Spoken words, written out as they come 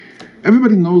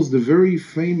Everybody knows the very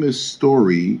famous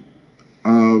story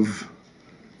of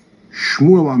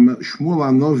Shmuel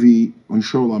HaNovi on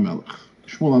Shaul HaMelech.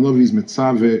 Shmuel HaNovi is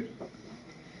Metzave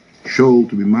Shaul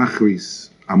to be Machris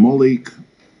HaMelech,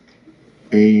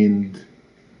 and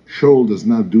Shaul does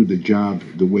not do the job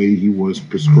the way he was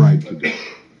prescribed to do.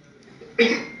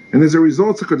 And as a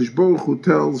result, HaKadosh Baruch Hu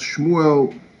tells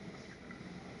Shmuel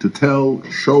to tell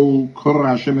Shaul, Korah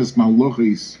Hashem es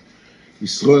Malochis,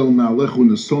 Yisrael na'alechu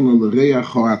nesona l'reach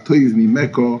ha'atoiv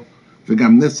mimeko,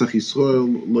 v'gam netzach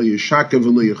Yisrael lo yeshakev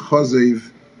v'lo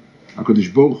yechozev.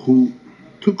 HaKadosh Baruch Hu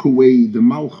took away the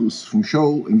malchus from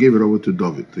Shaul and gave it over to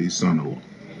Dovid, to his son-in-law.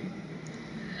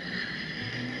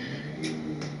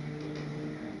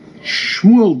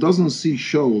 Shmuel doesn't see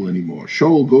Shaul anymore.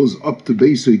 Shaul goes up to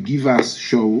Beisoy Givas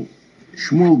Shaul.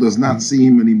 Shmuel does not see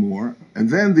him anymore. And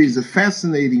then there's a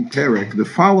fascinating parak, the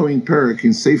following parak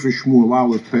in Sefer Shmuel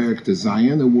Aleph parak to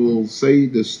Zion, and we'll say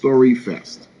the story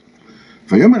fast.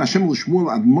 Vayomer Hashem l'Shmuel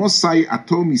ad Mosai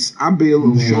ato mis'abel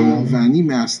el Shaul v'ani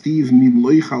me'astiv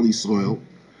mimloich al Yisrael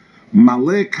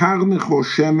male karnecho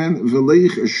shemen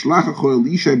v'leich eshlachacho el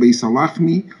Yishai beis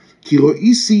halachmi ki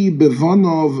ro'isi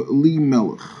bevonov li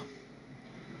melech.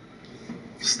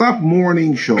 Stop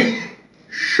mourning Shaul.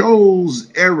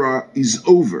 Shaul's era is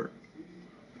over.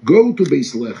 Go to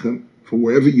Beis Lechem, for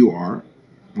wherever you are,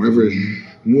 wherever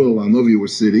Shmuel HaNovi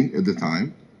was sitting at the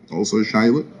time, also a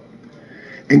Shaila,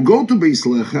 and go to Beis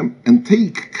Lechem and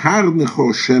take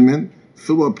Karnecho Shemen,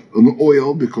 fill up an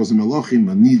oil, because the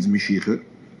Melachim needs Mishicha.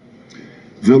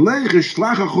 V'lech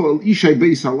eshlachacho el Yishai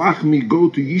beis halachmi, go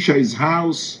to Yishai's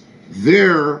house,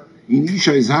 there, in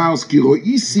Yishai's house, ki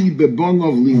ro'isi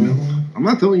bebonov li melech. I'm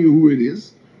not telling you who it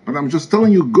is, but I'm just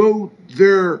telling you, go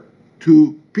there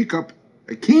to pick up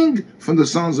a king from the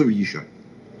sons of Yishai.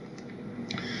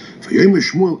 Vayomer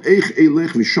Shmuel eich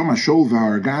elech v'shom Shaul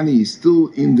v'haragani is still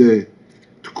in the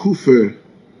tkufa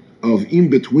of in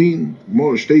between.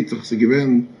 More shteitach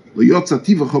segiven leyotza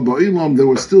tivacha ba'ilam. There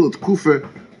was still a tkufa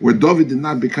where Dovid did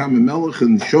not become a melech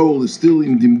and Shaul is still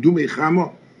in dimdumei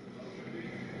chama.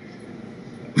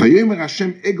 Vayomer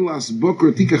Hashem eglas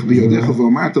boker tikach biyodecha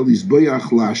v'amarta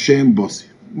lizboyach la'Hashem bosi.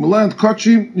 Melant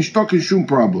kachim nishtokin shum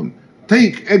problem.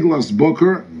 Take Eglas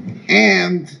Boker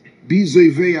and be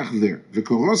Zoiveach there.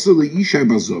 V'korosa le'Yishai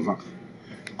bazovach.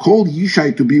 Call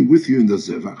Yishai to be with you in the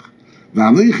Zevach.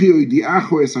 V'anoichi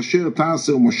oidiacho es asher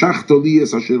ta'aseh u'moshachto li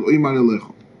es asher oimar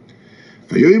elecho.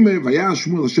 Vayomer vayar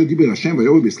Shmuel asher diber Hashem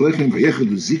vayomer b'slechem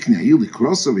vayechedu zikni ha'ir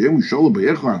likrosa vayomer sholo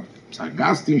bayecho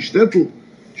sargastin shtetl.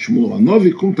 Shmuel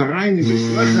HaNovi kommt rein in Beis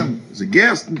Lechem. There's a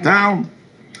guest in town.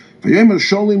 Vayomer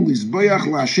sholim lizboyach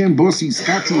la'Hashem bosi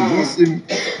iskachu bosim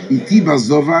iti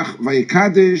bazovach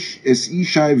vayikadesh es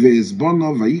Yishai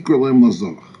ve'ezbono vayikro lehem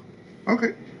lazovach.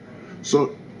 Okay,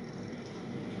 so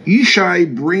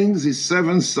Yishai brings his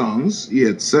 7 sons. He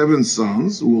had 7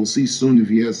 sons. We'll see soon if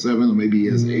he has 7 or maybe he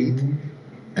has 8,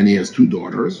 and he has 2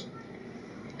 daughters.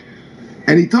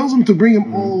 And he tells them to bring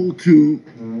them all to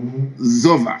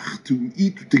Zovach, to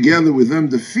eat together with them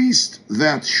the feast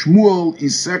that Shmuel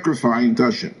is sacrificing to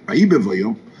Hashem.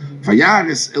 Vayibevoyom,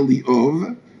 vayares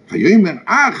Eliov, vayomer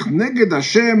ach neged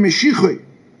Hashem meshichoy.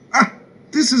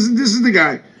 This is the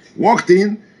guy. Walked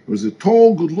in. He was a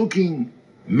tall, good-looking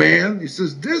man. He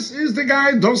says, "This is the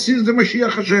guy. This is the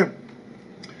Mashiach Hashem."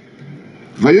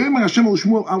 Vayomer Hashem el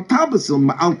Shmuel al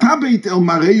tabeit el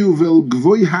mareu vel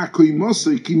gvoy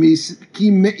hakoimosoi ki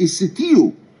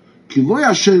meisitiu. Ki lo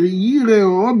yasher yire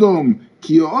odom,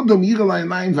 ki odom yire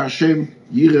la'inayim v'Hashem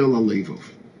yire la'levov.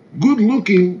 Good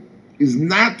looking is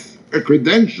not a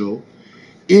credential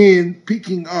in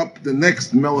picking up the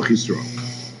next Melech Yisrael.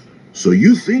 So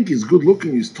you think he's good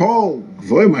looking, he's tall,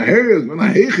 gvoy maheres,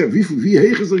 menaheche, wie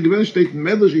heche is gewen steht in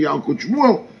Medrash Yalkut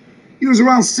Shmuel. He was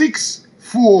around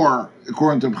 6'4",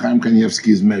 according to Chaim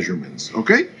Kanievsky's measurements.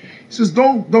 Okay? He says,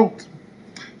 don't.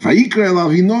 Vayikra el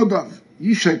Avinodav.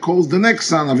 Yishai calls the next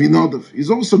son Avinadav. He's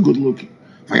also good looking.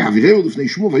 Vayavireu lifnei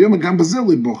Shmuel vayomer gam bazel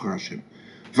lebocher Hashem.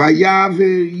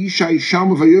 Vayaver Yishai sham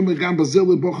vayomer gam bazel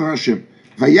lebocher Hashem.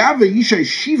 Vayaver Yishai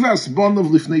shivas bonov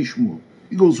lifnei Shmuel.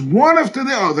 He goes one after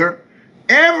the other.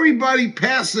 Everybody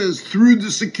passes through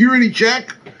the security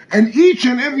check, and each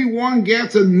and every one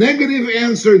gets a negative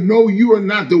answer. No, you are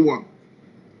not the one.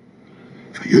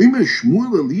 Vayomer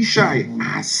Shmuel el Yishai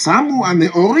asamu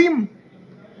aneorim.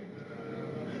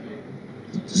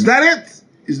 Is that it?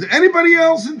 Is there anybody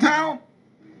else in town?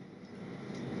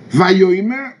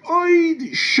 Vayomer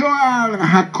oid shoar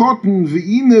hakoten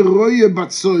ve'ine roye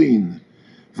batzoin.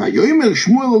 Vayomer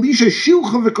Shmuel Elisha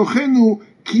shilcha ve'kochenu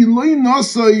ki loy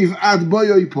nosoiv ad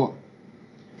boyoy po.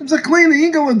 There's a kleine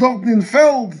ingel dort in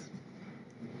Feld.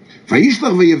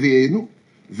 Vayishlach ve'yavienu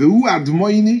Ve'u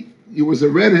admoini, he was a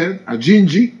redhead, a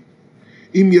gingy.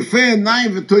 Im yefeh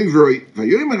nayim v'toivroi.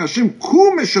 Vayomer Hashem,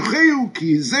 ku meshacheu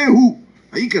ki zehu.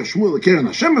 Vayikach Shmuel lekeren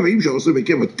Hashem, vayim sha'osu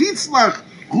bekevo titzlach,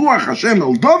 ruach Hashem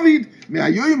el Dovid,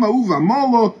 me'ayoyim ha'u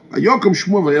v'amolo, vayokom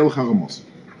Shmuel vayel charamos.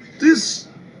 This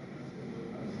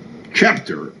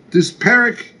chapter, this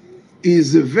parak,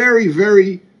 is a very,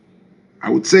 very, I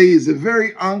would say, is a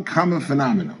very uncommon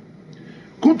phenomenon.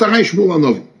 Kuntarai Shmuel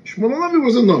HaNovi. Shmuel HaNovi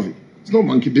was a Novi. It's no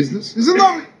monkey business. He's a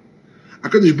Novi.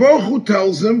 HaKadosh Baruch Hu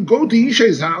tells him, go to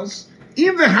Yishai's house.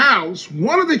 In the house,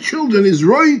 one of the children is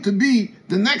ready to be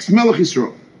the next Melech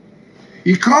Yisrael.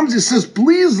 He comes, he says,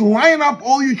 please line up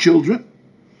all your children.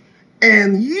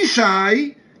 And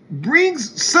Yishai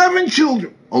brings 7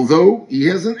 children, although he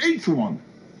has an 8th one.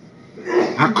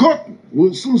 HaKotten.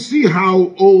 We'll soon see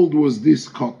how old was this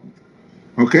cotton.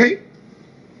 Okay?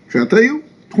 Shall I tell you?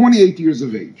 28 years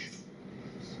of age.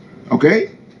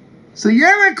 Okay? So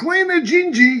Yana Kleiner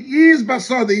Gingy is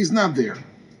Basada, he's not there.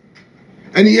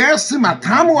 And he asks him,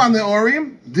 Atamu an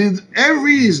Neorim,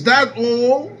 is that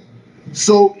all?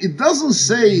 So it doesn't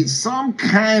say some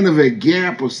kind of a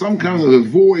gap or some kind of a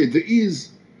void. There is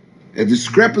a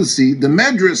discrepancy. The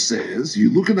Medrash says, you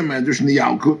look at the Medrash in the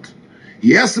Yalkut,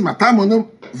 he asks him, Atamu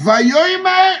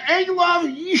Vayoyma Eglav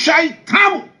Yishai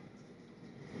Tamu.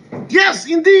 Yes,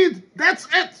 indeed, that's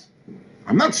it.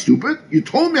 I'm not stupid. You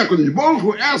told me HaKadosh Baruch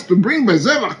Hu asked to bring by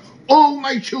Zevach all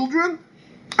my children.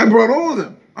 I brought all of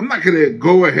them. I'm not going to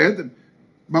go ahead.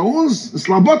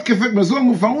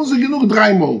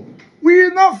 We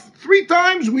enough. 3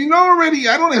 times, we know already.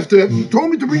 I don't have to. You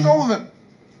told me to bring all of them.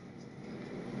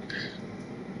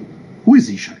 Who is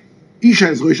Yishai?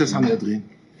 Yishai is Rosh Sanhedrin.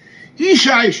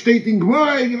 Yishai steht in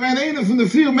Gemara, einer von den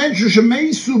 4 Menschen,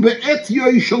 שמייסו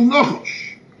באתיוי של נחש.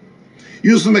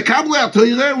 Yusuf Mekable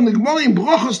HaTorah, und in Gemara in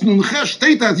Brochos Nunche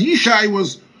steht that Yishai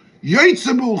was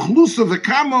Yoitzebu Uchlusa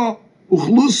Vekamo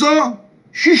Uchlusa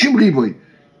Shishim Riboy.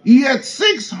 He had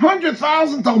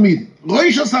 600,000 Talmidim.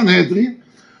 Rosh Sanhedrin,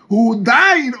 who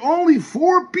died, only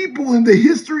 4 people in the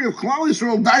history of Klal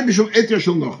Yisrael died b'shel Etya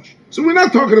Shel Nachash. So we're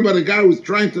not talking about a guy who's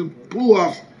trying to pull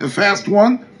off a fast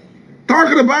one.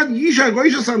 Talking about Yishai,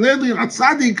 Rosh Sanhedrin, a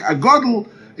tzaddik, a gadol.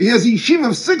 He has a yeshiva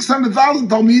of 600,000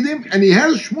 Talmidim, and he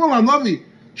has Shmuel HaNovi.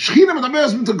 Shechina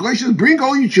medaberes mit HaGoyishes, bring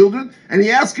all your children, and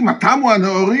he asks him, Atamu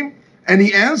HaNeorim, and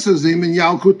he answers him in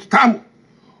Yalkut, Tamu.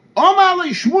 Omar le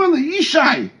Shmuel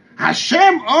Yishai,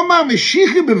 Hashem Omar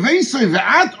Meshichi beveisoi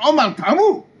ve'at Omar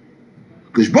Tamu.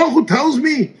 Because Baruch Hu tells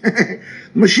me,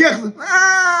 Mashiach,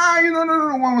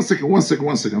 no, one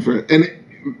second. And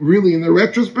really, in the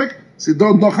retrospect,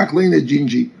 Sidon Nochak Leine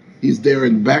Gingy, he's there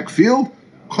in the backfield.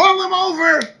 Call him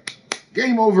over.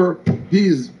 Game over.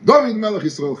 He's Dovid Melech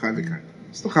Yisrael Chai V'Kai.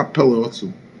 Still have Pele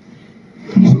Otsu.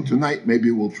 So tonight,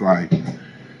 maybe we'll try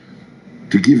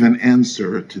to give an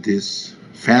answer to this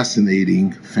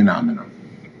fascinating phenomenon.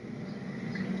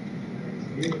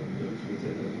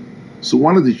 So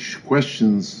one of the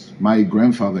questions my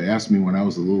grandfather asked me when I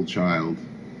was a little child,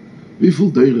 wie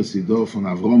viel Deures ist da von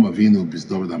Avrom Avinu bis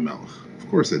Dovid HaMelech? Of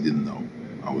course I didn't know.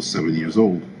 I was 7 years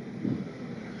old.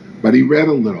 But he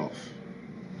rattled it off.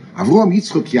 Avrom,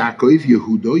 Yitzchok, Yaakov,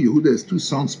 Yehuda. Yehuda has 2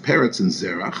 sons, Peretz and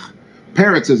Zerach.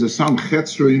 Peretz has a son,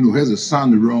 Chetzroin, who has a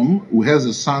son, Rom, who has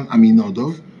a son,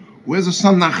 Aminodov, who has a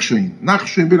son, Nachshoin.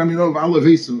 Nachshoin ben Aminodov,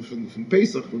 Alavesim from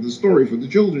Pesach, from the story, for the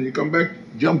children. You come back,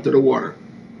 jump to the water.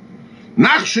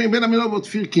 Nachshoin ben Aminodov hat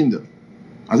 4 Kinder.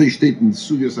 Also steht in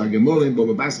Suvyas HaGemorah, in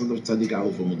Baba Basra, Tzadik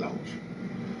Aleph Amud Aleph.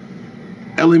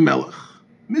 HaMelech.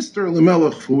 Mr.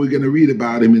 HaMelech, we're going to read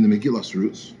about him in the Megillah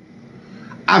Shavuos.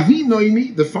 Avi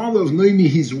Noemi, the father of Noemi,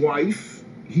 his wife,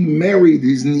 he married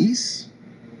his niece.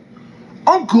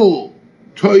 Uncle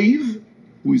Toiv,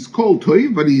 who is called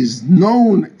Toiv, but he is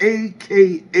known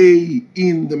a.k.a.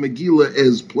 in the Megillah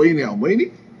as Pliny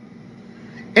Almighty.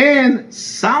 And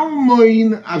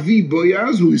Salmoin Avi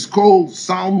Boyaz, who is called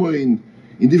Salmoin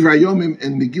in Divrei Yomim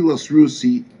and Megillah Shavuos.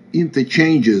 He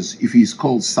interchanges if he's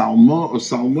called Salmo or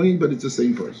Salmoin, but it's the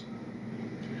same person.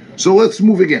 So let's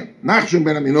move again. Nachshon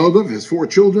ben Aminodov has 4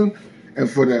 children, and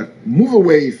for the move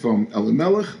away from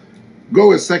HaMelech,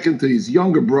 go a second to his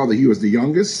younger brother. He was the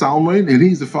youngest, Salmon, and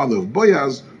he's the father of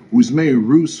Boyaz, who is married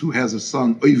Rus, who has a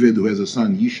son, Ovid, who has a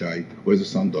son, Yishai, who has a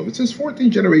son, Dovid. It says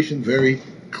 14th generation, very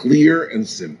clear and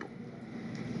simple.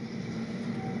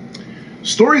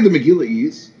 Story of the Megillah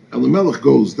is, HaMelech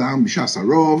goes down, B'shas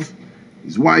Harov,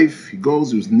 his wife, he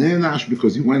was nenash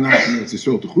because he went out from Eretz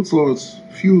Yisrael to Chutz La'aretz.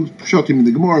 Few shot him in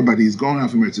the Gemara, but he's going out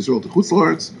from Eretz Yisrael to Chutz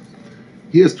La'aretz.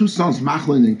 He has 2 sons,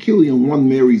 Machlin and Kilian. One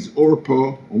marries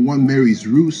Orpah, and one marries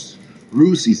Rus.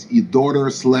 Rus is a daughter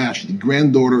slash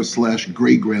granddaughter slash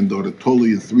great granddaughter.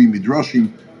 Totally in 3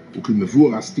 midrashim.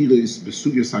 Ukemevur astiris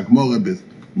besugyas hagmora bet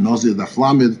nazir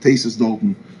daflamed tesis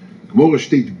dalton. Gemara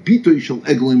state bitoy shel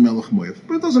eglim melech moed.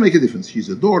 But it doesn't make a difference. She's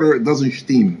a daughter. It doesn't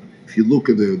steam. If you look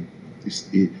at the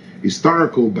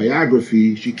historical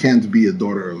biography, she can't be a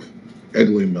daughter of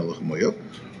eglim melech moed.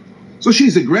 So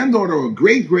she's a granddaughter or a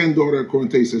great granddaughter according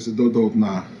to tesis dodot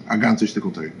na aganze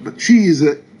shtikultay. But she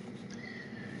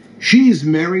is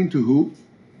marrying to who?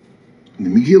 In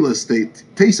the Megillah state,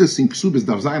 Tesis in Ksubis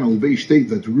Davzayin al state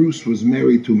that Rus was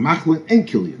married to Machlin and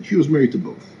Kilian. She was married to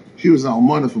both. She was an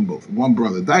almana from both. One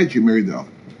brother died, she married the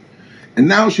other. And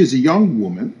now she's a young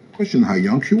woman. Question how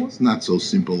young she was. Not so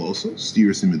simple also.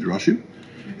 Steers in Midrashim.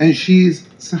 And she's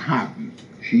Sahaban.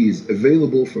 She is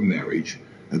available for marriage.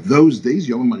 At those days,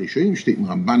 Yom Marishaim, state in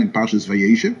Ramban and Pashas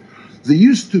Vayeshev, there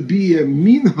used to be a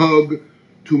minhag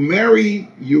to marry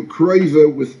your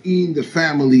kroiva within the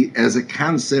family as a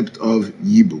concept of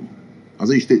yibum.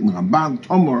 As I state in Ramban,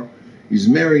 Tamar is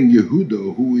marrying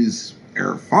Yehuda, who is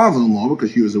her father-in-law,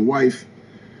 because she was a wife,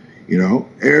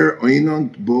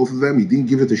 Oinon, both of them. He didn't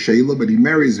give it to Sheila, but he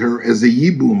marries her as a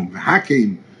yibum,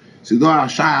 hakim. So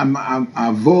a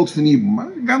vote for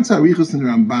yibum. Ganz arichas in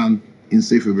Ramban in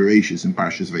Sefer Bereshis, in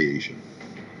Parshas Vayeshev.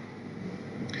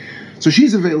 So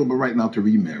she's available right now to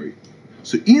remarry.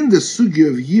 So in the sugya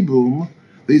of Yibum,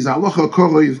 there is halacha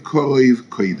koroiv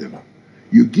koidem.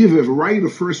 You give a right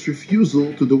of first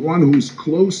refusal to the one who is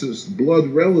closest blood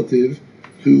relative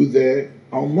to the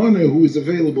almana who is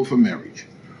available for marriage.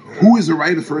 Who is the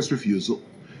right of first refusal?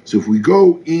 So if we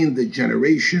go in the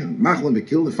generation, Machlin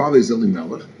Bekil, the father is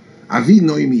HaMelech, Avi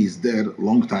Noemi is dead a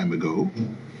long time ago,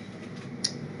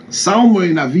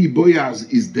 Salmon Avi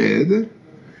Boyaz is dead,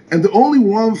 and the only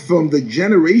one from the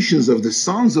generations of the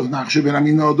sons of Nachshon ben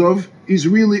Aminadov is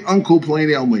really Uncle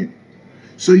Pliny Almain.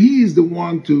 So he is the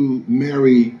one to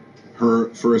marry her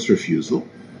first refusal.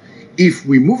 If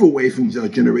we move away from the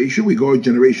generation, we go a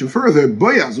generation further.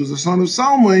 Boaz, who's the son of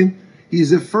Salmon, he's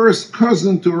the first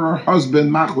cousin to her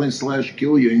husband, Machlin /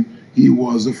 Kilyan. He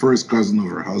was the first cousin of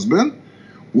her husband,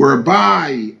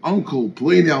 whereby Uncle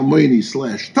Pliny Almaini /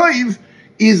 Toiv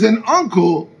is an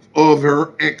uncle of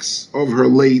her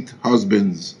late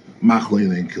husband's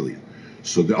Machlin and Kilyan.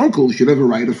 So the uncle should have a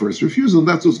right of first refusal. And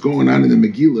that's what's going on in the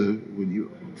Megillah. When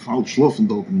you fall schlofen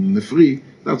in the free,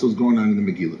 that's what's going on in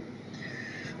the Megillah.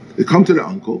 They come to the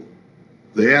uncle.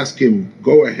 They ask him,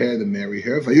 go ahead and marry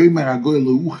her. I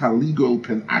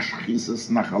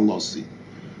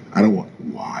don't want.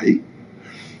 Why?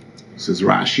 Says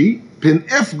Rashi, Pen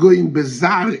efgoim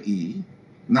bezar'i.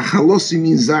 Nachalosi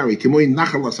means zari. Kemoin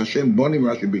nachalos Hashem bonim.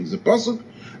 Rashi brings the pasuk.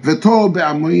 V'to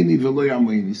be'amoini v'lo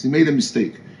yamoini. He made a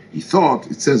mistake. He thought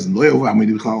it says lo yavo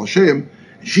amoini b'chlal Hashem.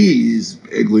 She is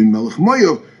egloim melech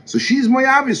moyov, so she's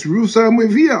moyavis rusa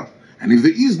moyvia. And if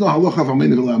there is no halacha of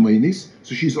amoini v'lo yamoinis,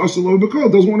 so she's also lo b'kol,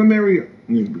 doesn't want to marry her.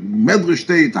 Medrash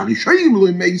state harishayim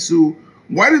lo meisu.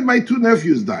 Why did my two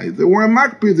nephews die? They were a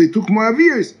makpid. They took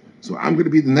moyavias. So I'm going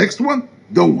to be the next one.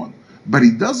 Don't want. But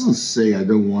he doesn't say, I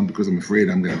don't want because I'm afraid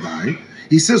I'm going to die.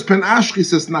 He says, Pen Ashri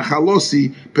says,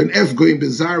 Nachalosi, Pen F going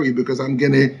Bezari, because I'm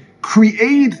going to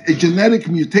create a genetic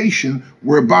mutation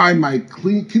whereby my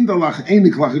Kinderlach,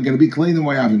 Einiklach are going to be clean and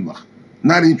Moyavimlach.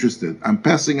 Not interested. I'm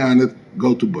passing on it.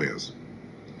 Go to Boaz.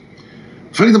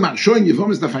 We know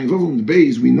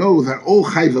that all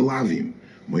Chayvelavim,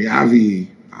 Moyavi,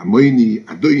 Amoini,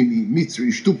 Adoini,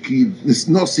 Mitzri, Shtuki,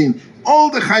 Nisnosin, all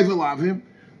the Chayvelavim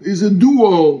is a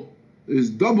dual.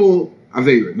 Is double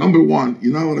aveira. Number one,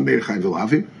 you're not allowed to marry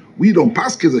chayvelavim. We don't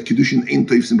pass because the kiddushin ain't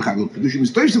toifsim b'chayvel. Kiddushin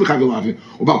is toifsim b'chayvelavim.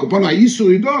 Or bakupon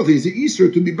ha'isur yidot, there's the isur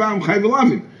to be bam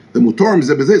chayvelavim. The mutorim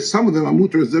zebezeh. Some of them are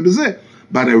mutor zebezeh.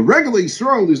 But a regular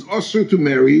Yisrael is also to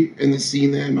marry an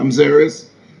esina, mamzeres,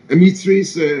 a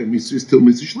mitzris till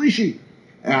mitzris shlishi.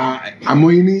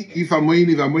 Amoini, if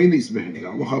amoini v'amoinis behen.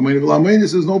 Amoini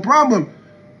v'amoinis is no problem.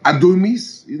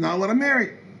 Adumis, you're not allowed to marry.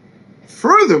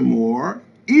 Furthermore,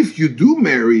 if you do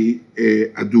marry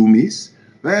Adumis,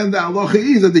 then the halacha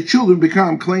is that the children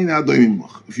become klein Adoimim.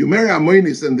 If you marry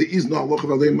Amoinis and there is no halacha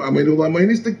of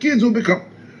Amoinis, the kids will become.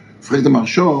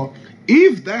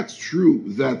 If that's true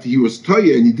that he was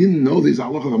toya and he didn't know there's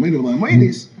halacha of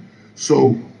Amoinis,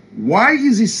 so why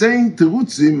is he saying to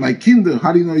Rutzim, my kinder,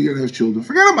 how do you know you're going to have children?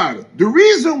 Forget about it. The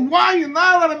reason why you're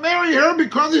not allowed to marry her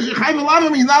because it's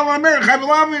Chayvelavim, you're not allowed to marry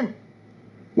Chayvelavim.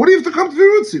 What do you have to come to the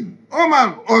Rutzim?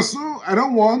 Omar, also, I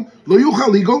don't want, lo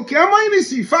yuchal ligo, ki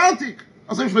amayinisi, fatik.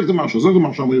 As I reflect the Marshal, so the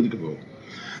Marshal will get the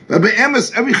but by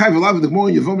MS, every Chayvelav, the Gemara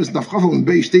in Yevom is Nafchafel and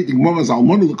Bei, stating Gemara as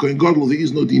Almonu, the Kohen Gadol, there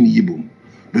is no din Yibum.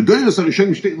 Bedoyres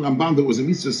HaRishonim steht in Ramban, there was a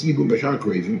mitzvah Yibum Bashar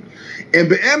Kravim. And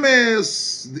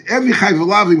be'emes, every Chayv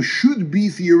Lavim should be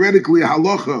theoretically a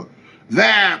halacha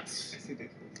that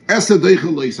Esa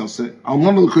Deichel Leisase,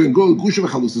 Almana L'Koyen Gol, Gusha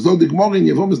V'Chalus, Zod Digmor in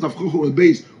Yevom is Nafchocho and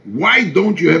Beis. Why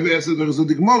don't you have Esa Deichel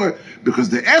Digmor? Because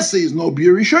the Esa is no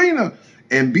Biur Rishayna.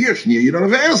 And Biur Shnia, you don't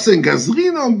have Esa. And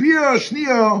Gazrina and Biur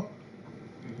Shnia,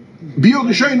 Biur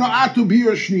Rishayna Atu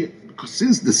Biur Shnia. Because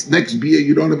since this next Biur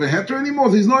you don't have a heter anymore,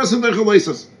 there's no Esa Deichel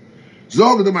Leisase.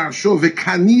 Zog the Marsho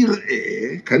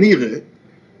Kanire,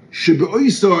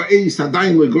 Shebeoiso Eis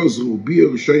Adayin Legozru,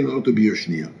 Biur Rishayna Atu Biur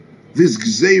Shnia. This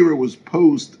Gzeira was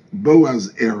post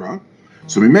Boaz era,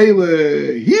 so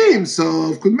Mimele, he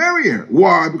himself could marry her.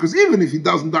 Why? Because even if he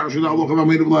doesn't darshan aloch of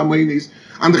Ameinu V'Lamaynis,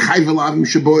 and the Chayv Elavim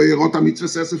Sheboy Rota Mitzvah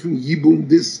Sesef from Yibum,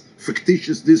 this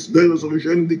fictitious, this Doros or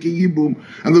Rishonim Dike Yibum,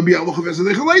 and there'll be aloch of Esed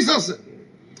Echaleisase.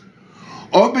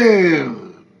 Aber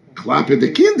Klappe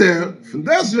de Kinder, von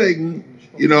deswegen,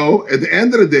 you know, at the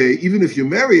end of the day, even if you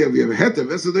marry her, you have a het of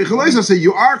Esed Echaleisase,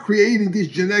 you are creating this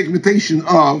genetic mutation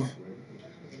of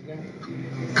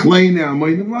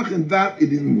and that he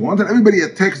didn't want. And everybody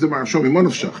attacks the Marashom in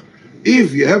Monofshach.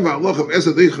 If you have a loch of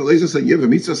Esed Eichel and you have a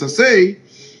mitzvah saseh,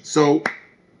 so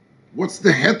what's the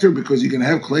heter? Because you can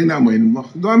have Klei Na'amoinim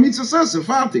Lach. No mitzvah saseh,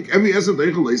 fatik. Every Esed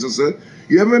Eichel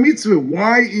you have a mitzvah.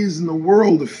 Why is in the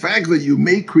world the fact that you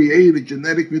may create a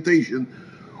genetic mutation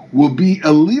will be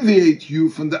alleviate you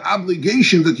from the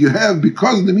obligation that you have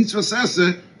because of the mitzvah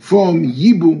saseh from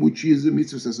Yibum, which is the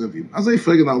mitzvah sasavim. As I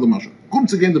fragen all the Masha.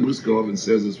 Comes again the Briskerov and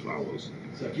says as follows.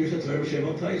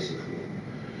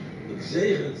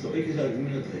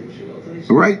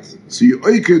 Right. So you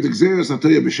oiker the Gzeres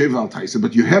Atoya b'Sheva al Taisa,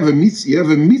 but you have a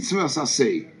mitzvah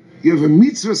saseh. You have a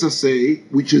mitzvah saseh,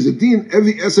 which is a din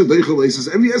every Esed Eichel Eisas.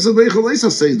 Every Esed Eichel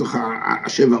Eisas says doch a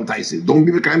Sheva al Taisa. Don't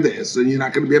be kind of Esed, and you're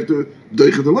not going to be able to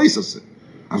Deichel the Leisas.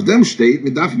 Auf dem steht,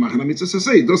 mit darf machen a mitzvah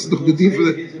saseh. Das ist doch der din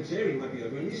für the.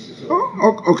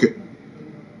 Oh, okay.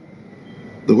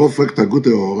 The Rav fragt a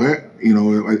gute Ore. You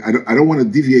know, I don't want to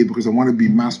deviate because I want to be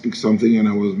maspik something, and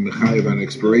I was mechayev an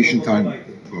expiration time.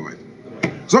 All right.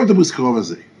 So the Briskerov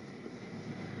say.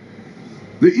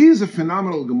 There is a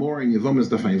phenomenal Gemara in Yevom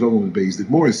Daf Yevom Beis. The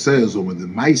Gemara says, when the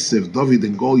Ma'asev Dovid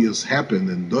and Goliath happened,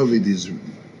 and Dovid is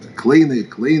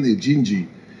kleine Gingy,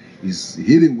 is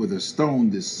hitting with a stone.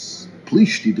 This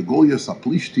Plishti, the Goliath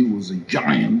Plishti was a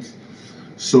giant.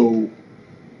 So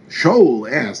Shaul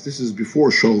asked, this is before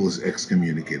Shaul is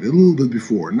excommunicated, a little bit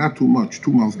before, not too much, 2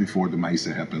 months before the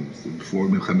Maisa happened, before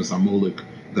Milchemes HaMelech,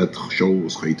 that Shaul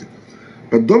was chayte.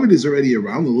 But Dovid is already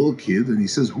around, a little kid, and he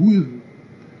says, who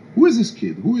is this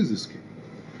kid? Who is this kid?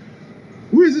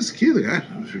 Who is this kid?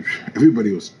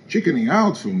 Everybody was chickening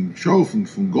out from Shaul, from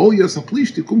Goliath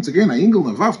Plishti, comes again, a Ingel,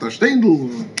 a Waft, a Steindl,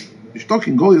 he's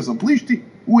talking Goliath Plishti.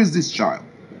 Who is this child?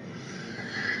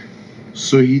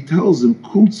 So he tells him,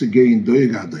 Kumtz again,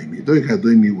 Doeg Hadoimi. Doeg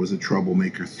Hadoimi was a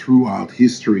troublemaker throughout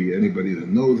history. Anybody that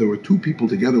knows, there were 2 people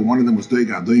together. One of them was Doeg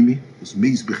Hadoimi. It was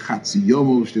Meis Bechatzi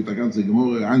Yomo, steht da ganze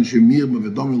Gemorre, Anshe Mirme,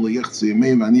 Vedomim Lo Yechze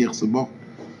Yemeim, V'ani Yechze Bo.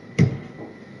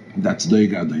 That's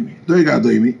Doeg Hadoimi. Doeg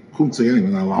Hadoimi, Kumtz again,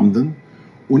 in London.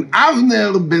 And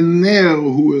Avner ben Ner,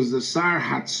 who was the Sar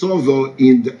Hatzovo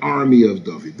in the army of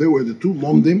Dovid. They were the 2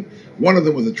 Lomdim. One of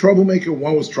them was a troublemaker,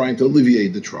 one was trying to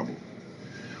alleviate the trouble.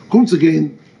 Comes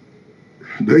again,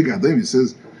 he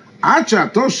says, you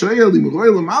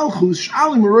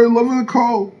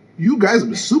guys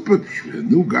are a super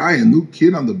new guy, a new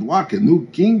kid on the block, a new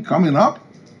king coming up.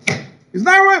 Is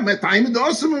that right?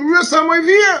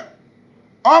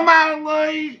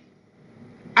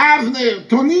 Avner,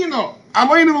 Tonino,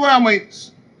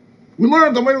 we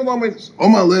learned mitzvahs.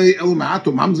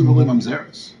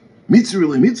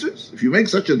 If you make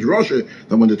such a drosha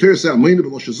that when the Torah says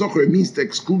it means to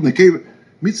exclude nekeva,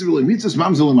 mitzvahs,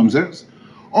 mamzeres.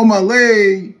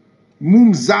 Omalei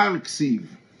mumzar ksiv.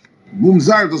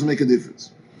 Mumzar doesn't make a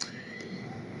difference.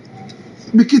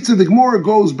 Bekitzer, the Gemara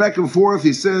goes back and forth.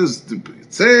 He says,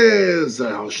 so there's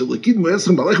no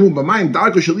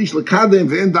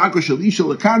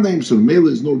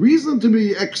reason to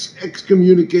be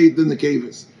excommunicated in the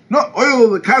caves. No,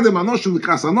 the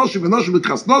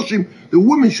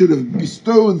women should have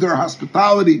bestowed their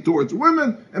hospitality towards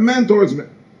women and men towards men.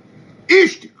 You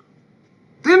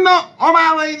don't know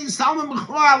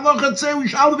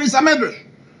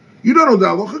the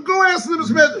halacha? Go ask the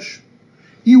Besmedrash.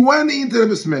 He went into the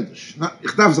Besmedrash. Now,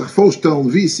 ich darf sich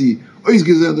vorstellen, wie sie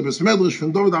ausgesehen der Besmedrash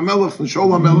von Dovid HaMelech, von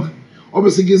Shaul HaMelech,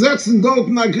 aber sie gesetzen dort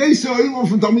in der Größe Oilon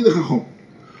von Talmidei Chacham.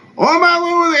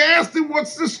 They asked him,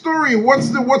 what's the story? What's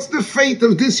the fate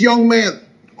of this young man?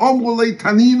 Omrulei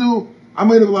Taninu,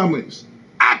 Amen of Lamis.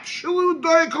 absolute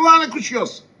doy kolana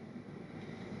kushiyos.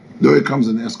 Doy comes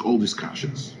and asks all these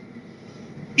kashas.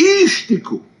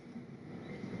 Ishtiku.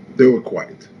 They were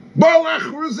quiet. Bolach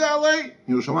Ruzele.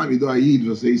 Yerushalayim Yido Ayid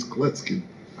Vaseis Kletzkin.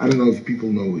 I don't know if people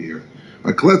know here.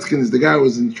 But Kletzkin is the guy who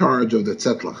was in charge of the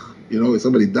Tzetlach. You know, if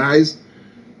somebody dies,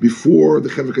 before the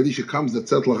Chevra Kadisha comes, the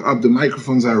Tzetlach up, the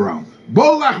microphones are around.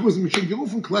 Bolach was Mishik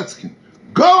Gerufin Kletzkin.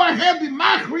 Go ahead, the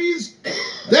Machris.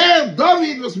 There,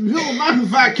 Dovid was Mivil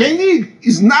Machrifa Kenig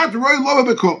is not Roy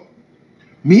Lovabeko.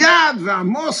 Miad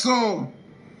Vamoso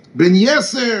Ben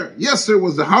Yeser. Yeser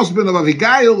was the husband of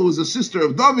Avigail, who was the sister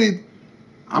of Dovid.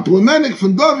 Aplomenik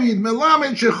from Dovid,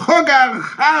 Melamed Shechogar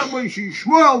Charboy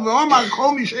Shishmuel Ve'omar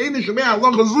Kol Misheine Shemei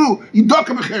Aloch Hazu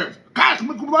Yidoka Mecherev. Kach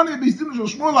Mekubani Beistinu Shel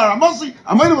Shmuel Aramosi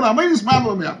Amaynu V'Amaynis Ma'av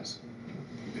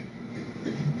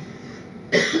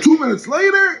V'Amaynis. 2 minutes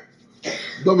later,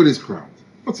 Dovid is crowned.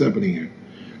 What's happening here?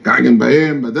 Gangen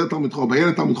Bahem, Badet Talmidcho,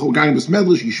 Bayenet Talmidcho, Gangen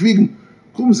Besmedrish, Yishvigen.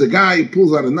 Comes a guy, he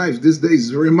pulls out a knife. This day is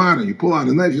very modern. You pull out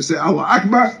a knife, you say Allah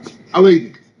Akbar,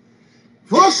 Aleidik.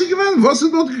 What was this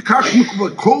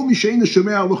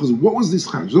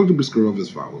chag? As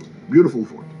follows. Beautiful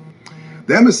fort.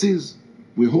 The emissaries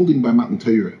we're holding by Matan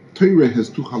Torah. Torah has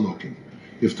 2 halakim.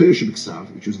 You have Torah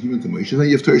Shebiksav, which was given to Moshe, and then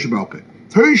you have Torah Shebalpeh.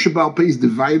 Torah Shebalpeh is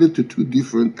divided to 2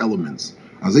 different elements.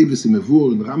 Azevis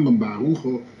Imevur and Rambam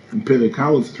Barucho and Perek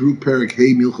Aleph through Perek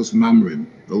Hey Milchos Mamrim,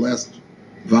 the last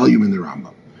volume in the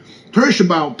Rambam. Torah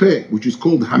Shebalpeh, which is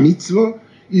called Hamitzvah,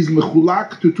 is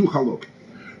mechulak to 2 halakim.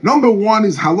 Number 1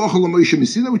 is Halacha L'Moshe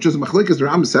Messina, which is Machlekes the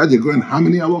Rambam said. You're going how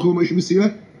many Halacha L'Moshe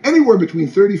Messina? Anywhere between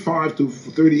 35 to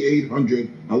 3,800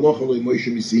 Halacha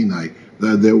L'Moshe Messina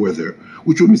that there were there,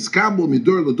 which were miskabel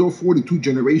midor l'dor 42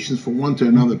 generations from one to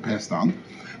another passed on.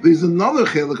 There's another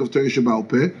chelik of Torah Shebaal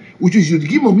Peh, which is Yud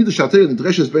Gimel Midah Shater and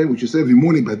Dreshes Bein, which is every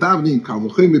morning by davening, Kal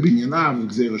V'Chem B'Binyanav,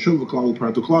 Gzeir Hashem V'Klal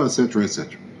Partukla, etc.,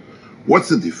 etc. What's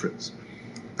the difference?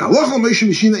 Halacha L'Moshe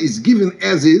Messina is given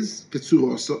as is,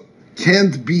 Ketzurosa,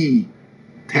 can't be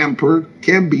tampered,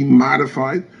 can't be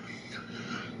modified.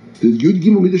 The Yud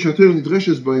Gimel Midah Shater and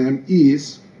Dreshes Bein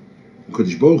is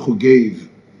Kodesh Baruch Hu gave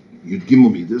Yud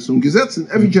Gimel Midas, Gesetz in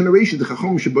every generation, the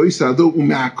Chacham Sheboi Sado,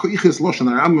 Ume'akoiches Loshan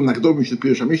Arambam Nakdor Mishte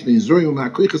Pirush HaMishnah in Zoy,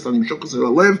 Ume'akoiches Anim Shokas El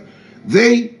Alev,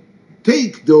 they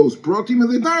take those protein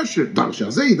and they dash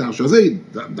Azei,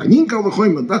 Danin Kal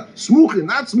V'choim, Smuchin,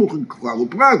 not Smuchin, Klal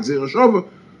Uprat, Zera Shova,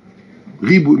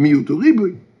 Ribui, Miyutu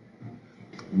Ribui.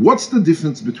 What's the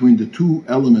difference between the 2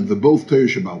 elements, the both Torah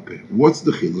Shebaal Peh? What's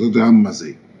the chiluk? The Rambam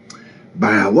Mazei.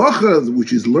 By halacha,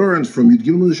 which is learned from Yud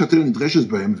Gimel Shater and Dreshes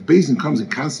Bein, the basin comes and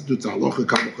constitutes halacha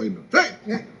kamochayim.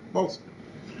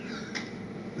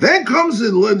 Then comes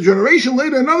a generation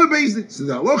later another basin. So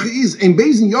the halacha is in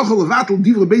basin yochel levatel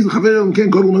divra basin chaver and ken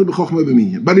godel med b'chochma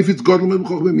b'minyan. But if it's godel med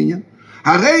b'chochma b'minyan,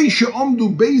 harei she'omdu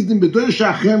basin b'doy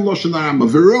shachem lo shenaramba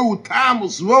v'reu tam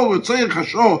u'svor v'tzoyer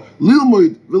chasho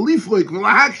lilmoid v'lifroik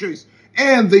v'lahakshes,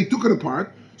 and they took it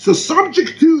apart. So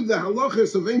subject to the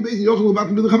halachas of ein basin yochel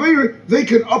levatel b'd chaver, they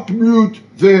can uproot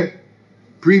the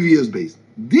previous basin.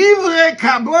 Divrei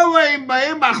kabbalah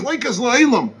b'hem b'achleikas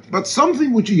lo'ilam. But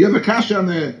something which you have a kasha on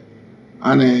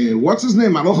a what's his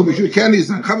name? Halacha b'shur Kenny.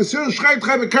 Chavisir shreit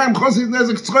chai b'kaim chosid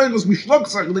nezek tzchoyros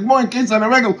mishloksach. The Gemara in Kitzur on a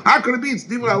regel. How could it be? It's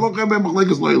divrei halacha b'hem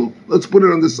b'achleikas lo'ilam. Let's put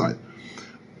it on this side.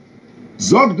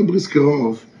 Zog the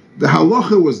Briskerov, the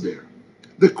halacha was there.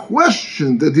 The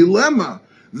question, the dilemma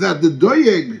that the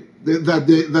doyeg, that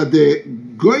the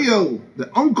goyel, the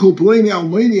uncle Pliny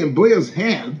Almoni and Boyaz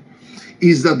had,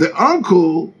 is that the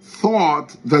uncle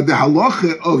thought that the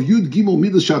halacha of Yud Gimel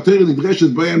Midas Shater and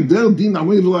Nidreshes Bayam Der Din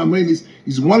Amoin V'la Amoinis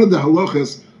is one of the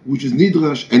halachas which is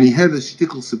Nidrash, and he had a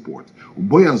shtickle support.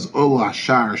 Boyaz Ol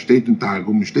Hashar steht in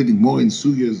Targum, steht in Moin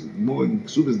Suyas, Moin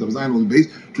Subas der Zayin on the base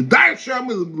to Darsham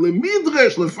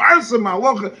LeMidrash LeFarsam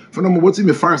halacha. For number what's in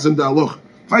Mefarsam the halacha?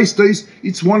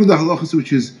 It's one of the halachas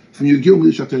which is from Yud Gimel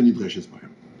Midas Shater and Nidreshes Bayam.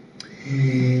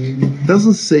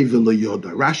 Doesn't say V'lo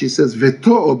Yoda. Rashi says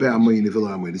V'to'o be'amoyin v'lo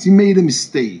amoyin. He made a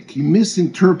mistake. He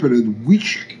misinterpreted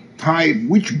which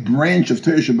branch of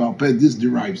Torah Shebaal Peh this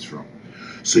derives from.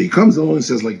 So he comes along and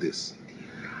says like this: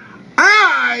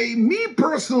 me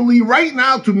personally, right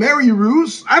now, to marry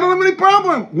Rus, I don't have any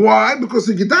problem. Why? Because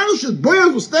the Gedarshet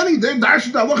Boyaz was standing there,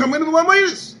 Darshet Aloch Amoyin v'lo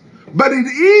amoyin. But it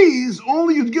is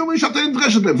only Yud Gimel Shater and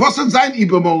Dreshes Bein. Was hat sein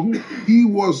Ibermorgen? He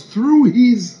was through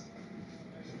his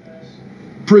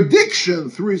prediction,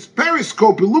 through his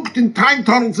periscope, he looked in time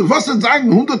tunnels, was hat sein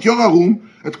 100 Jahre rum,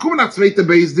 et kommen nach zweite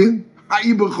Beisdin,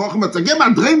 ha-Iber Chochem, et zageh ma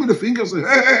dreh mit den Fingern,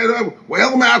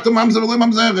 el me'ato mamzer v'lo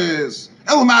mamzeres,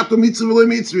 el me'ato mitzvah v'lo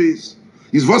mitzvahs.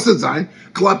 He's was hat sein,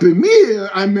 klappe mir,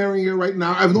 I'm marrying her right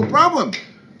now, I have no problem.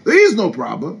 There is no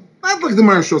problem. Not like the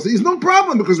Marshal says. It's no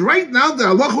problem because right now the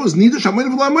halacha is nidash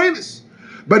hamayne v'lamaynis.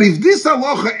 But if this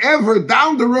halacha ever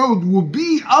down the road will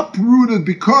be uprooted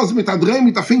because mitadrei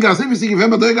mitafinga azivisi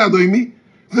givem adrega adoimi,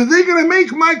 then they're going to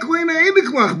make my kleina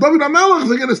ediklach, Dovid HaMelech,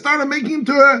 they're going to start making him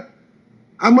to a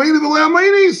hamayne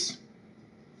v'lamaynis.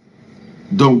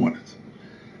 Don't want it.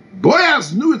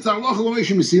 Boyas knew it's halacha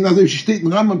l'moshe Messina. As if she steht in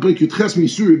Rambam Perek Yudches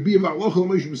Misur, be of halacha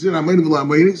l'moshe Messina hamayne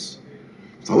v'lamaynis.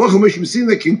 Halacha l'moshe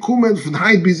Messina can come from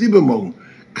Heid bis Ibermorgen.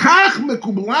 Kach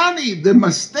mekublani, the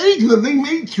mistake that they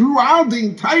made throughout the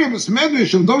entire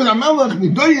Besmedrash of Dovid HaMelech,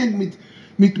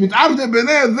 mit Avde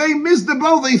Beneh, they missed the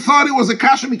boat. They thought it was a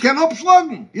kasha, we can't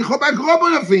upschlagen. Ich hab ein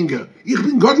grober Finger. Ich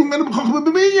bin Gott und meine Bechochme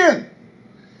bemingen.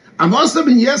 Amosa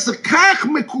bin Yeser, Kach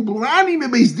mekublani, me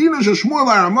Beisdina, so Shmuel,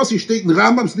 Amosi steht in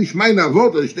Rambam, es nicht meine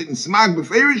Wort, es steht in Smag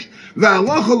beferisch, ve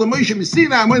halacha l'moshe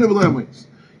Messina, amoyne v'lamaynis.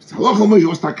 Halacha l'moshe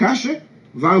was ta kasha,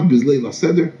 vav bizlei la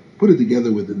seder, put it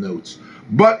together with the notes.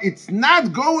 But it's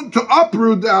not going to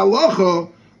uproot the halacha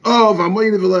of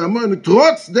Amoyne v'Lamayne.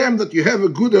 Trotz them that you have a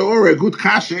good or a good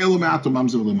kasha elam atom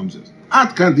mamzer v'lamamzer.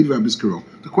 At kan divrei biskaro.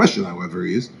 The question, however,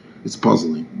 is it's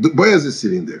puzzling. The Boaz is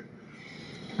sitting there.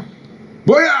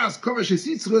 Boaz kovash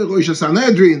esitzrei roish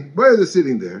Sanhedrin. Boaz is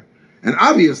sitting there, and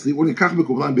obviously when you kach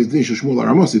mekublan bezdin sheshmuel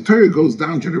aramos, the Torah goes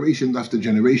down generation after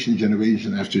generation,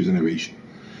 generation after generation.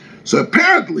 So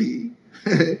apparently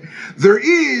there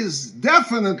is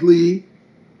definitely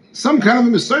some kind of a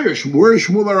Messiah. Where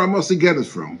Shmuel Aramasi get it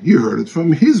from? He heard it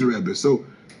from his Rebbe. So,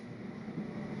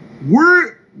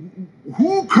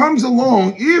 who comes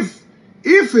along if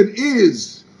it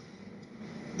is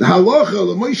the halacha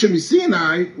of Moshe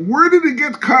Sinai? Where did it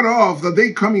get cut off that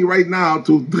they coming right now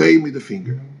to drei me the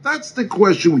finger? That's the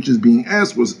question which is being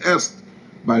asked. Was asked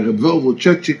by Reb Velvel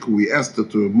Chechik. We asked it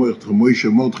to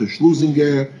Moshe Mordechai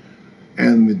Schlusinger,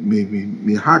 and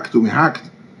mihakt.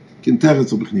 I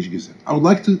would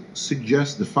like to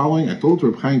suggest the following. I told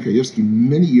Reb Chaim Kayevsky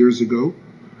many years ago,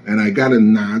 and I got a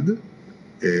nod,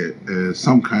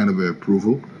 some kind of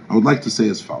approval. I would like to say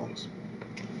as follows.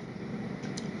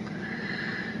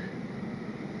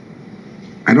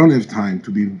 I don't have time to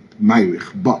be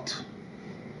meirich, but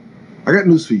I got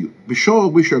news for you.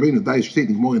 B'shor Moshe Rabbeinu dies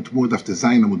stating more and more after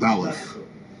Zayin Amud Aleph.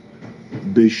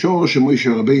 B'shor Moshe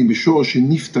Rabbeinu, b'shor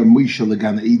sheniftar Moshe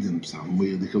legan Eden, Psalm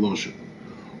Moed.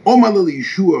 Omar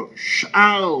Yeshua,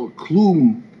 Sh'al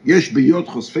Klum Yesh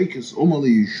Beyotchos Fekes. Omar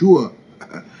Yeshua,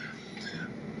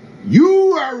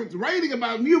 you are writing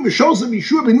about me. Mishosam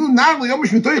Yeshua benu nagli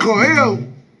yomish mitoicho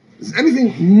heo. Is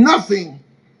anything? Nothing.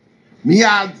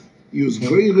 Miyad yuz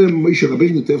goyrem Moshe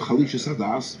Rabbeinu tev chalish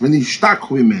sadas v'nishtak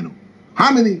huimenu.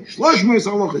 How many? 300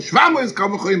 halachas, 700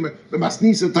 kavachoyim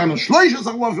b'masnis etano 300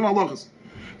 halachas.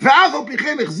 Ve'afal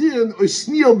pichen echziren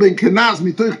oisniel ben kenaz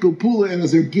mitoich pilpula, and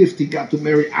as their gift he got to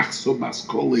marry Akso bas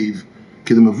Kolev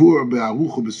kedemavur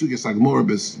be'aruchu besuges agmor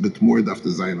betmor daf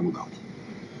tezayin amud aleph.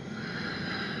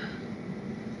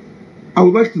 I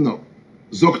would like to know,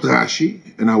 Zokt Rashi,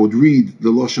 and I would read the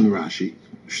Lashon Rashi,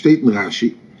 steht in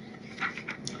Rashi,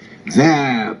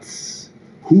 that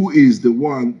who is the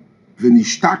one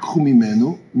v'nishtakhu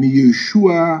mimenu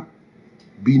miyeshua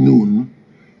binun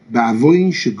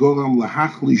ba'avoin shegoram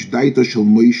lahachlish daita shel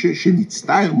Moshe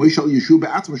shenitztayr Moshe al Yeshua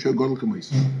be'atzma shegoram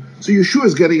k'Moshe. So Yeshua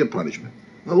is getting a punishment.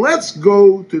 Now let's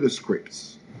go to the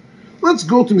scripts. Let's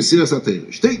go to Mesilas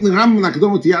HaTorah. Steht in Rambam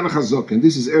Akdamot Yad HaChazok, and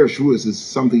this is Erev Shavuos, is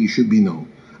something you should be known.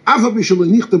 Afa b'shelo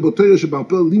nichta b'Torah sheba'al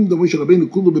peh limda Moshe Rabbeinu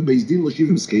kulu bebeis din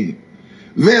l'shivim zkenim.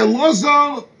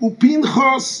 Ve'elozar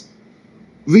u'Pinchos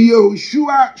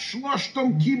v'Yehoshua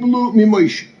shloshtom kiblu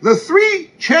miMoshe. The three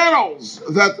channels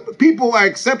that people are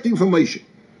accepting from Moshe: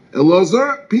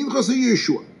 Elozar, Pinchos, and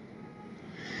Yeshua.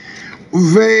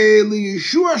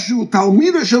 ולישוע שהוא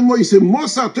תלמידו של מוישה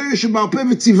מוסר תורה שבעל פה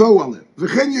וציוו עליו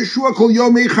וכן ישוע כל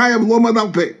יומי חייב לומד על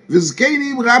פה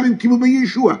וזקנים רבים קיבלו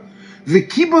בישוע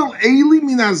וקיבל אלי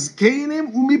מן הזקנים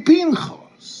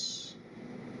ומפנחס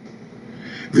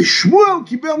ושמואל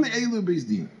קיבל מאלו בייס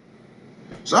דין.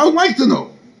 So I would like to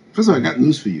know, first of all, I got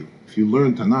news for you. If you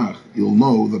learn Tanakh, you'll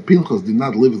know that Pinchas did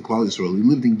not live with Klal Yisrael. He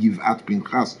lived in Givat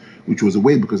Pinchas, which was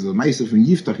away because of the Ma'aseh from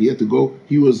Yiftach. He had to go.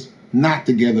 He was not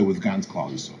together with Gans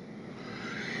Klal Yisrael.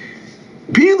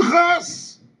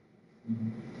 Pinchas,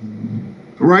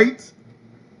 right,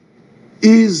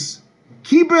 is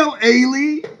Kibel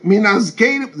Eli min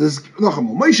Azkein.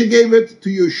 Moshe gave it to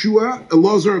Yeshua,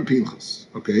 Elazar, and Pinchas.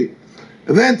 Okay,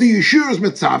 and then to Yeshua's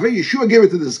Metzave, Yeshua gave it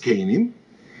to the Zkenim,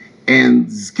 and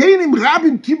Zkenim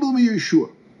Rabim Kibel mi Yeshua.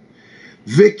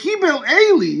 V'kibel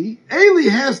Eli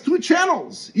has two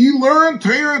channels. He learned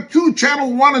Torah 2,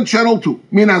 channel 1 and channel 2.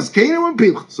 Min Azkenim and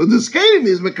Pinchas. So the Zkenim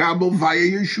is Mekabel via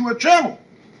Yeshua channel.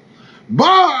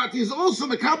 But he's also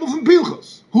Mekabel from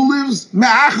Pinchas, who lives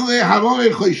Me'achle Harore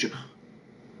Choshech.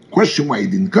 Question why he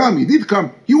didn't come. He did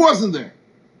come. He wasn't there.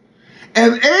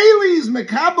 And Eli is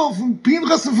Mekabel from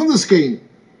Pinchas and from the Skene.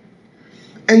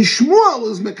 And Shmuel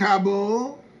is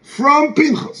Mekabel from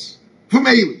Pinchas, from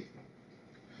Eli.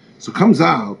 So it comes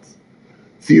out,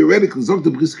 theoretically, Zog the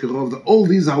Briskerov, that all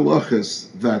these halachas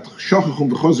that Shochachum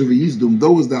the Chozer v'Yizdum,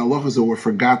 those the halachas that were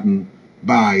forgotten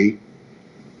by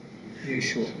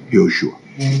Yoshua.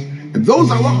 And those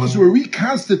halachas were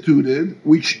reconstituted,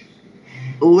 which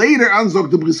later on Zog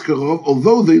the Briskerov,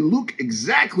 although they look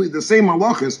exactly the same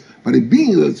halachas, but it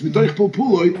being that it's Mitoich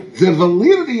Pulpuloi, the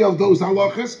validity of those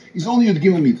halachas is only Yud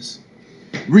Gimel Midas,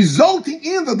 resulting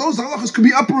in that those halachas could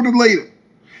be uprooted later.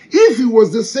 If it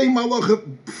was the same halacha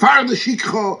far the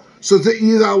shikha, so the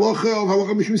halacha of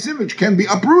halacha mishmisim, which can be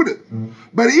uprooted.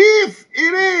 But if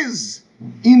it is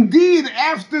indeed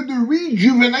after the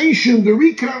rejuvenation, the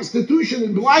reconstitution,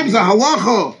 it blives a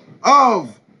halacha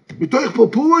of mitoich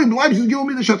popula, it blives the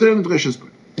gilmi the shater and dreshes.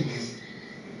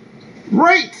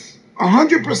 Right,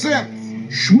 100%.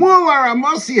 Shmuel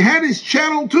Aramasi had his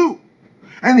channel too.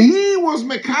 And he was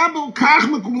mekabel kach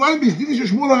mekulan bisdinish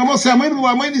Shmuel Aramasi amein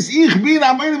v'lamein ich bin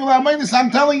amein v'lamein.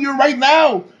 I'm telling you right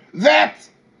now that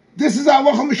this is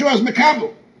halacha Mishua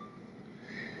mekabel.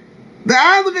 The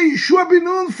other Yeshua bin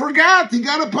Nun forgot. He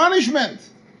got a punishment,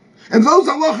 and those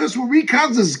halachas were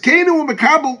recounted as Kenu and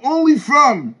mekabel only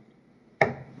from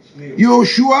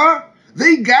Yoshua.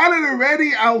 They got it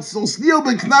already. Also, Sneil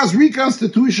ben Knas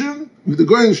reconstitution with the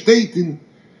Goyen state in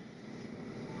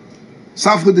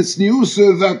Safra Ditznius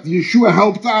that Yeshua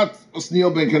helped out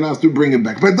Sneil ben Knas to bring it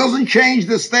back, but it doesn't change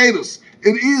the status.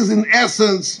 It is in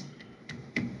essence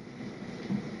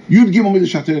Yud Gimel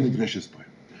Midas Shater and Dreshes.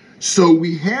 So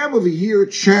we have over here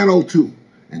channel 2,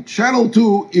 and channel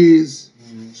 2 is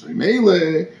so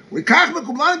Mele. We kach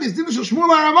mekublan is Shmuel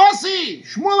Aramasi.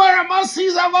 Shmuel Aramasi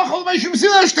is halacha l'meishim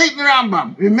state in the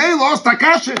Rambam. We may lost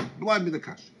takashe, blind me the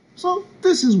kashe. So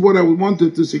this is what I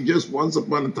wanted to suggest once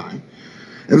upon a time,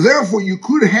 and therefore you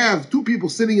could have two people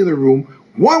sitting in a room.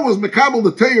 One was mekabel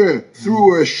the Torah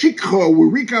through a shikha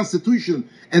with reconstitution,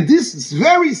 and this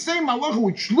very same halacha,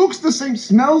 which looks the same,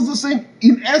 smells the same,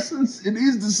 in essence it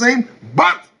is the same,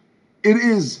 but it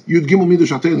is Yud Gimel Midas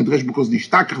Shater and Dresh because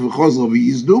nishtakach v'chozer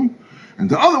v'yizdum. And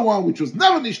the other one, which was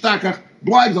never nishtakach,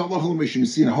 bleibt halacha l'meishim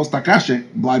sina hos takashe,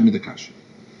 bleibt mit the kashe.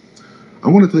 I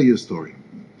want to tell you a story.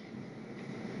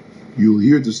 You'll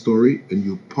hear the story and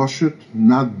you'll poshut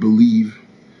not believe.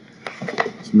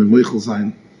 It's Meichel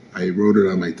sein. I wrote it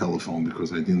on my telephone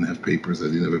because I didn't have papers, I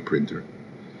didn't have a printer.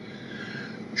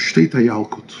 Steht a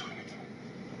Yalkut.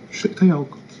 Steht a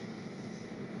Yalkut.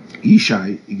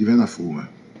 Yishai, ich gewinne Frume.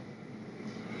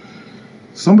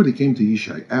 Somebody came to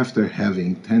Yishai after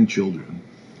having 10 children.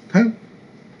 10.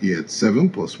 He had 7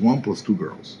 plus 1 plus 2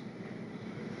 girls.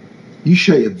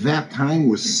 Yishai at that time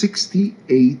was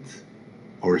 68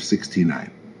 or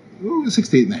 69. Oh,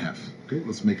 68 and a half. Okay,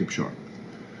 let's make it sharp.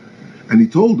 And he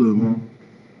told him,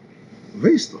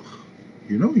 Weißt doch,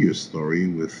 you know your story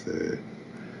with,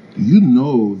 do you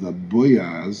know that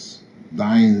Boaz,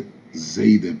 dein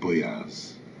Zayde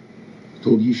Boaz,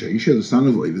 told Yishai, the son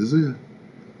of Oivizah,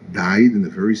 died in the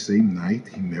very same night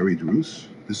he married Ruth?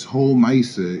 This whole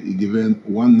Maise, he given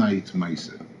one night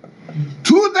Maise.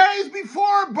 2 days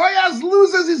before Boaz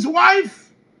loses his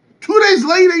wife, 2 days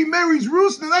later he marries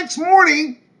Ruth, the next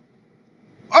morning,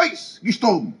 Eis,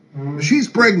 gestorben. She's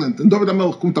pregnant, and Dovid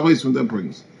HaMelech kommt raus from that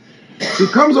pregnancy. So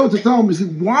he comes over to tell him, he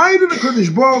said, why did the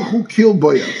Kodesh Baruch Hu kill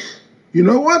Boaz? You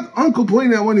know what? Uncle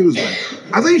pointed out when he was back.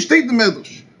 As I state the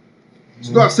Medrash. It's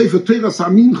not a Sefer Torah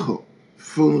Samincho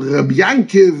von Rabbi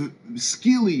Yankiv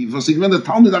Skili, was ich wenn der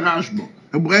Talmud der Rashbo.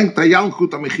 Bringt der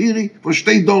Yalkut am Mechiri, was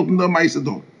steht dort in der Meise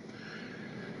dort.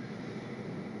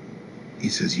 He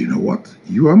says, you know what?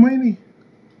 You are mine.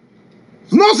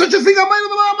 There's no such a thing,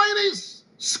 Amayni,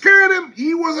 scared him.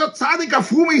 He was a tzaddik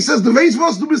afrum. He says, the weiß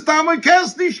was, du bist da, mein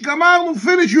kennst dich, gamar, und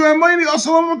finish, you are mine,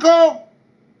 assalam alaikum.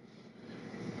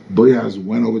 Boaz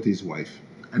went over to his wife,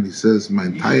 and he says, my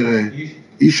entire,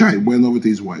 Ishai went over to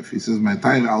his wife. He says, my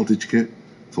entire altichke,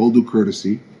 full due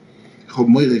courtesy,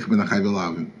 and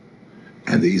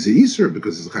there is a Yisr,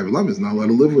 because his Chayvelam is not allowed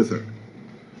to live with her.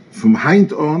 From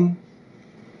Heint on,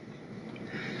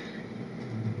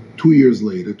 2 years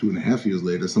later, 2.5 years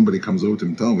later, somebody comes over to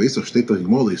him and tells him, he said,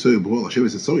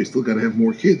 so you still got to have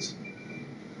more kids.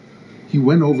 He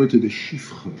went over to the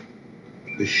Shifcha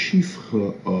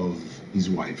of his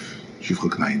wife, Shifcha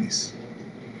Knainis.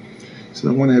 He said,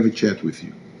 I want to have a chat with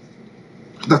you.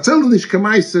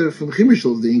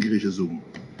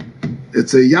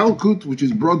 It's a Yalkut which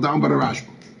is brought down by the Rashba.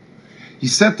 He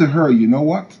said to her, you know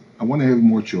what? I want to have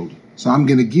more children. So I'm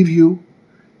going to give you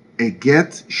a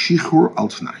get shichur al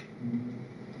tnai.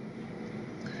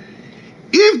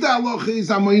 If the halacha is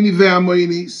amoini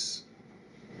ve'amoinis,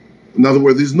 in other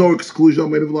words, there's no exclusion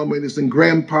of amoinis, and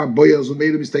grandpa Boyaz who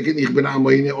made a mistake in ich ben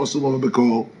amoini also love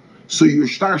bekol, so your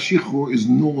star shichur is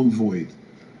null and void.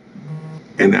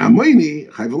 And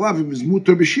amoini chayvelavim is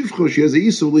mutar b'shivcha. She has a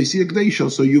yisur leisi akdeisha,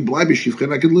 so you bleibe b'shivcha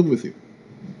and I can live with you.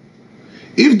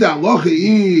 If the halacha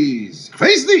is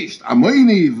weiß nicht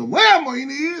amoini v'le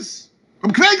amoinis,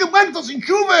 am kvege bleibt das in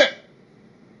tshuva.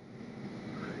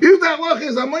 If that halacha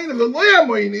is amoini v'lo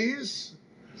amoinis,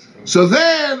 so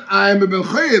then I'm a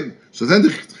belchayim. So then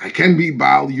I can be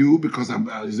baal you because I'm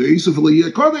the Yisuf L'Yeh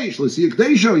Kodesh L'Siyah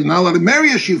K'deisha. You're not allowed to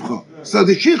marry a shivcha. So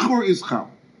the shichur is cham.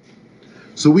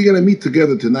 So we're gonna meet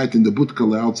together tonight in the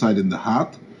butkale outside in the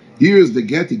hut. Here is the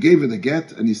get. He gave her the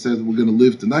get, and he said we're gonna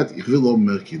live tonight. Ich will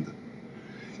mehr Kinder.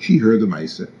 She heard the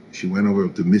ma'aseh. She went over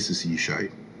to Mrs. Yishai.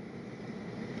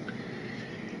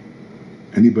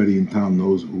 Anybody in town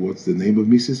knows what's the name of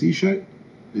Mrs. Yishai?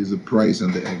 There's a prize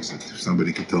on the exit. If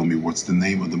somebody could tell me what's the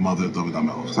name of the mother of Dovid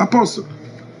HaMelech. It's apostle.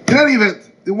 In any event,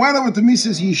 they went over to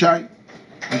Mrs. Yishai,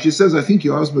 and she says, I think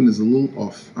your husband is a little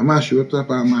off.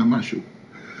 Amashu.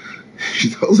 She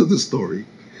tells her the story,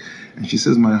 and she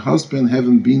says, my husband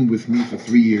haven't been with me for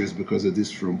 3 years because of this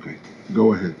frumkeit.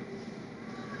 Go ahead.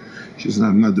 She says, no,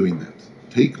 I'm not doing that.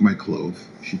 Take my clothes.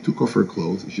 She took off her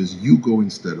clothes. She says, you go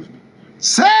instead of me.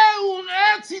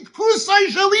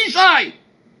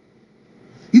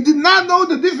 He did not know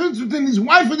the difference between his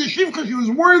wife and the shivcha. She was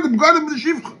worried of God and the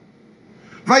shivcha.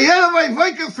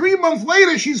 3 months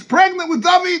later, she's pregnant with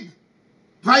Dovid.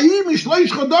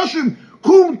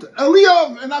 Kumt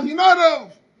Eliyav and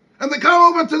Avinadav. And they come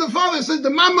over to the father and says, the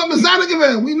mama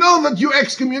mazadageven. We know that you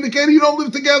excommunicated, you don't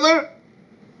live together.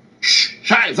 Shh,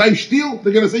 sei still.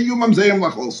 They're going to say, you mamzeyem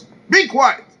lach also. Be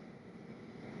quiet.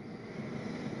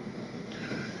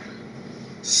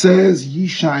 Says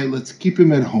Yishai, let's keep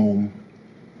him at home.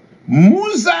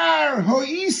 Muzar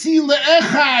ho'isi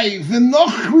le'echai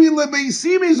v'nochri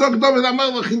le'beisimi zog Dovid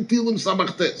HaMelech in Tilim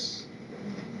Sabachtes.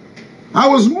 I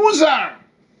was muzar.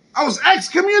 I was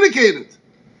excommunicated.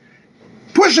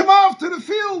 Push him off to the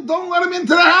field. Don't let him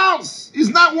into the house. He's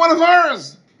not one of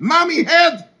ours. Mommy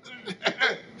head.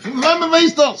 V'lema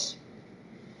veistos.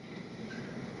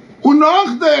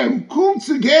 Unochdem kommt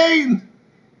again.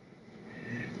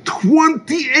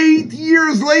 28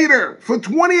 years later, for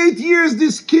 28 years,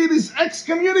 this kid is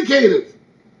excommunicated.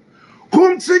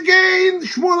 Kommt again,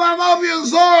 Shmuel Hanavi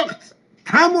sagt,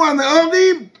 Tamu an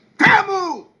Orim,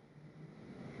 Tamu.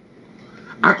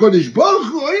 HaKadosh Baruch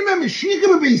Hu oimer Meshicha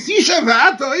b'beis Isha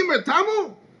v'ata oimer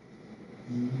Tamu.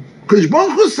 HaKadosh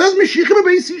Baruch Hu says Meshicha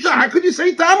b'beis Isha, how could you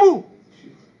say Tamu?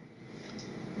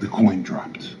 The coin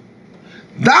dropped.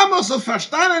 Damals hat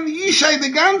verstanden Yishai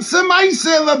die ganze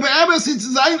Meise, aber beebes ist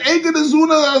sein eigener Sohn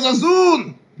oder sein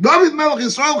Sohn. Dovid Melech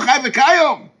Yisrael chai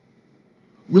v'kayom.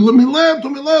 We learn, we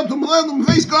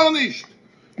weiß gar nicht.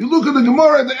 You look at the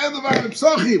Gemara at the end of our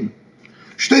Psachim.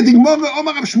 Steht die Gemara,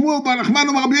 Omar Rav Shmuel, Bar Nachman,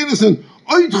 Omar Rabbi Yonasan,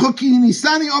 Oitcho ki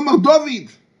nisani Omar Dovid.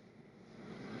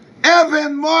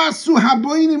 Even moasu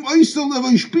haboinim oisel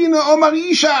levoishpina Omar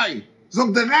Yishai.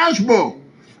 Sagt der Rashbo.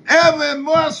 Even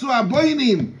moasu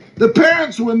haboinim. The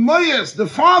parents were Moyes, the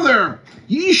father,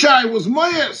 Yishai was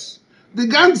Moyes. The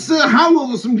ganze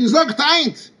Halal was ihm gesagt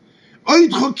eint.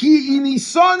 Oitcho ki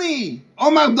inisoni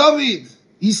Omar Dovid.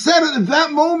 He said it at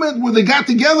that moment where they got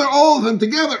together, all of them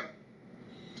together.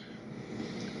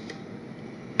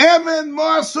 Even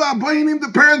Moasu Aboinim, the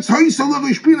parents, Hoysa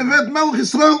Levishpina Vet Melech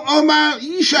Yisrael Omar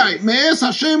Yishai. Me'es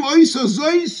Hashem Hoysa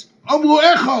Zois Omru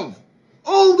Echov.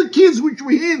 All the kids which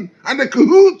were in, and the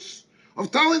cahoots of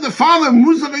telling the father,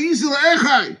 Muzar Yisi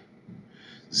Le'echai.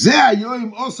 Zeh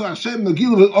Hayoim also Hashem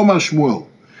Nagil Vet Omar Shmuel.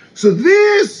 So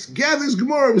this gathers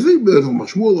Gemara.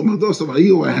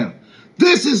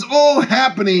 This is all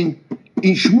happening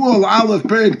in Shmuel Aleph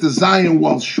Perek to Zion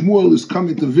while Shmuel is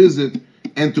coming to visit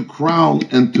and to crown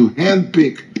and to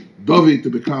handpick Dovid to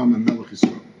become a Melech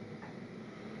Yisrael.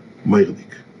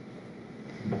 Meirdik.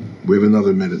 We have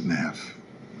another minute and a half.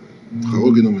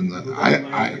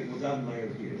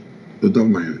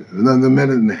 Another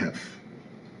minute and a half.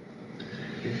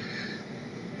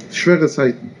 Schwere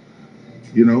Zeiten.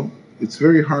 You know, it's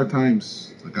very hard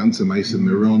times. The ganze Meise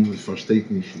Meron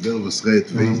versteht nicht. Der was redt,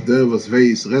 weiß, der was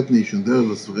weiß, redt nicht, und der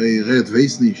was redt,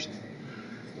 weiß nicht.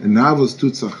 And now was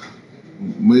Tutzach,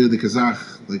 more the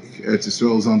Kazakh, like Eretz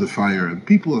Yisrael is under fire, and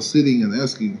people are sitting and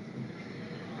asking.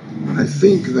 I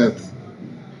think that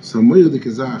Samuel the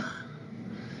Kazakh,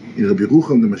 in Rabbi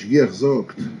Rucham the Mashgiach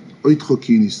sagt, Oitcho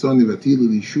ki nisoni vatili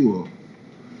lishuo,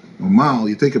 Normal,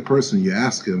 you take a person, you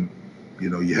ask him, you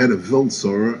had a Wild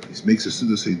Tzara, he makes a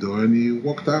Suda Seidor, and he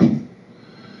walked out.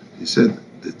 He said,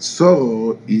 the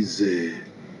Tzara is a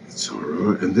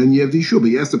Tzara, and then you have the issue. But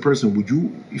you ask the person,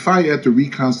 if I had to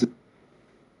reconstitute